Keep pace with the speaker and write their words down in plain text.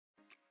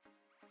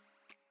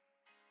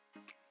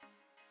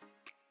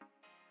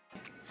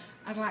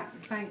I'd like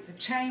to thank the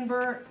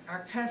Chamber,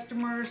 our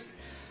customers,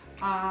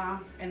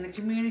 and the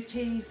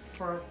community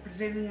for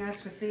presenting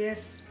us with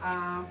this.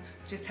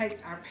 Just hate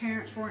our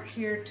parents weren't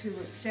here to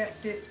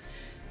accept it,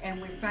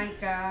 and we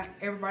thank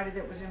everybody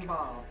that was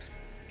involved.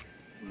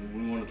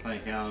 We want to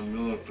thank Alan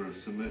Miller for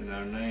submitting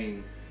our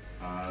name.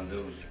 That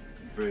was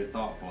very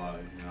thoughtful of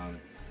him.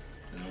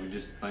 And we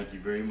just thank you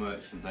very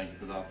much, and thank you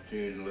for the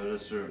opportunity to let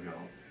us serve y'all.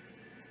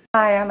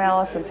 Hi, I'm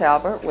Allison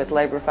Talbert with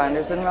Labor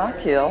Finders in Rock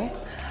Hill.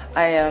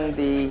 I am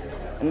the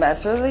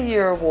Ambassador of the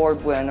Year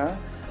Award winner.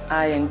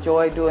 I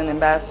enjoy doing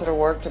ambassador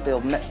work to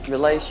build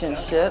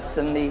relationships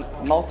and meet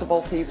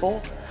multiple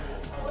people,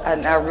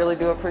 and I really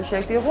do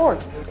appreciate the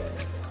award.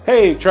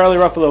 Hey, Charlie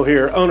Ruffalo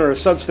here, owner of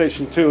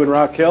Substation 2 in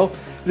Rock Hill.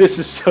 This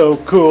is so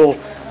cool.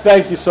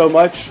 Thank you so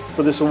much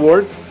for this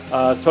award.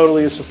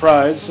 Totally a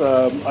surprise.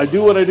 I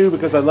do what I do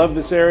because I love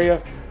this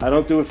area. I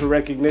don't do it for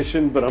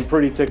recognition, but I'm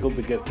pretty tickled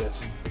to get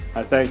this.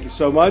 I thank you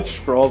so much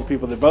for all the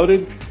people that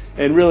voted,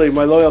 and really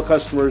my loyal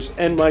customers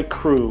and my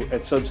crew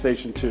at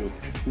Substation 2.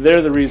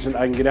 They're the reason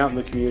I can get out in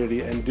the community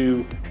and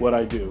do what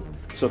I do.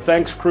 So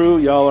thanks, crew.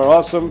 Y'all are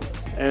awesome,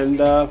 and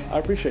I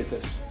appreciate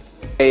this.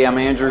 Hey, I'm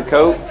Andrew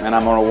Cope, and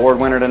I'm an award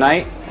winner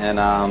tonight, and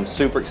I'm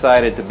super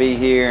excited to be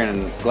here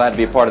and glad to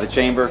be a part of the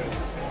Chamber.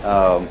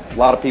 A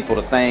lot of people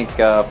to thank.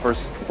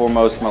 First and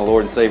foremost, my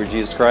Lord and Savior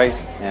Jesus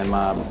Christ and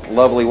my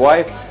lovely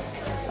wife.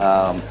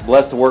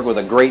 Blessed to work with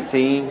a great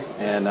team,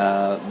 and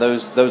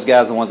those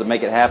guys are the ones that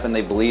make it happen.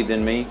 They believed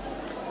in me.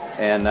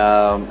 And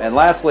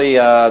lastly,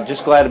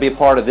 just glad to be a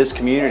part of this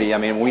community. I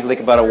mean, when we think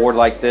about an award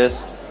like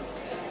this,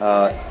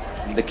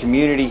 the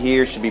community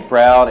here should be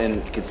proud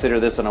and consider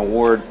this an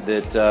award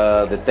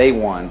that they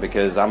won,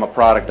 because I'm a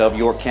product of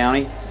York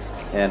County,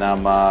 and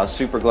I'm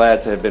super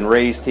glad to have been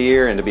raised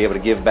here and to be able to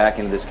give back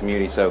into this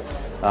community. So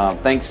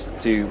thanks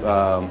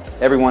to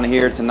everyone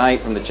here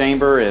tonight from the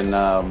Chamber and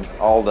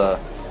all the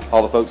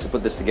folks who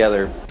put this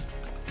together.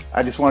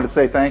 I just wanted to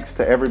say thanks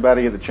to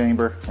everybody at the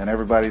Chamber and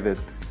everybody that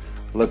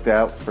looked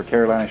out for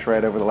Carolina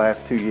Shred over the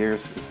last 2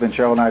 years. It's been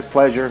Cheryl and I's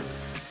pleasure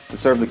to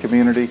serve the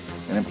community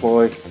and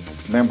employ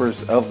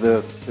members of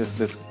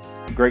this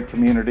great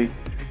community.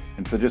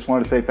 And so just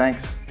wanted to say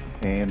thanks,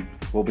 and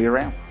we'll be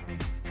around.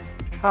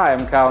 Hi,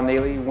 I'm Kyle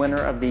Neely,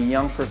 winner of the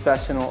Young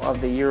Professional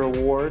of the Year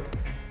Award.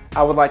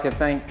 I would like to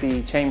thank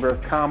the Chamber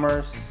of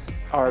Commerce,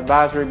 our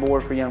advisory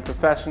board for young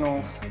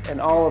professionals, and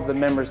all of the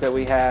members that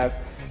we have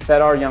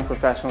that are young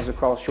professionals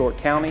across York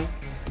County.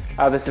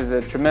 This is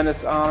a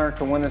tremendous honor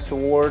to win this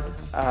award,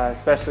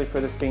 especially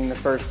for this being the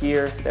first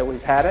year that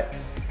we've had it.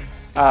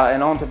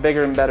 And on to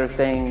bigger and better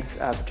things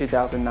for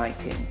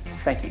 2019.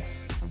 Thank you.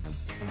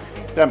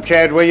 I'm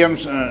Chad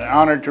Williams,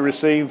 honored to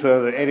receive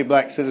the Eddie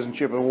Black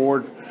Citizenship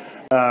Award.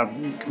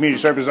 Community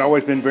service has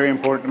always been very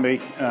important to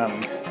me.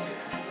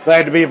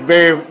 Glad to be a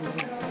very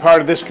part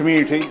of this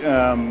community.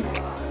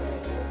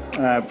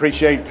 I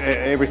appreciate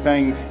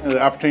everything,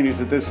 the opportunities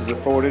that this has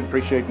afforded.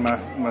 Appreciate my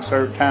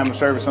time of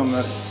service on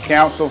the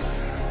council.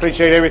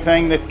 Appreciate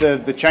everything that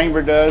the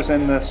Chamber does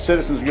and the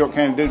citizens of York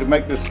County do to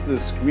make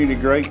this community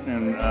great,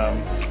 and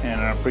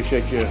I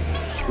appreciate you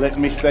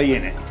letting me stay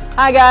in it.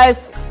 Hi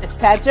guys, it's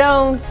Pat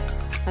Jones,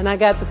 and I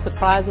got the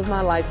surprise of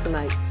my life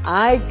tonight.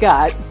 I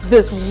got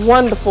this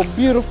wonderful,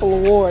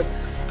 beautiful award,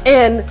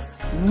 and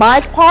my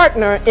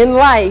partner in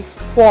life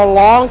for a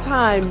long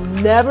time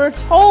never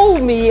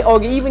told me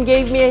or even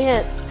gave me a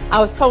hint. I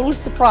was totally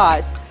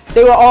surprised.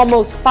 They were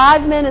almost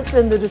 5 minutes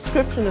in the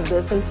description of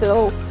this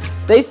until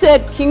they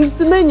said King's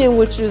Dominion,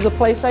 which is a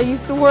place I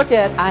used to work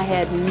at. I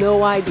had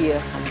no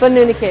idea. But in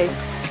any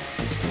case,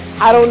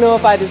 I don't know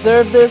if I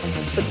deserve this,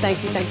 but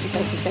thank you, thank you,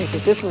 thank you, thank you.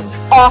 This was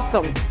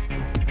awesome.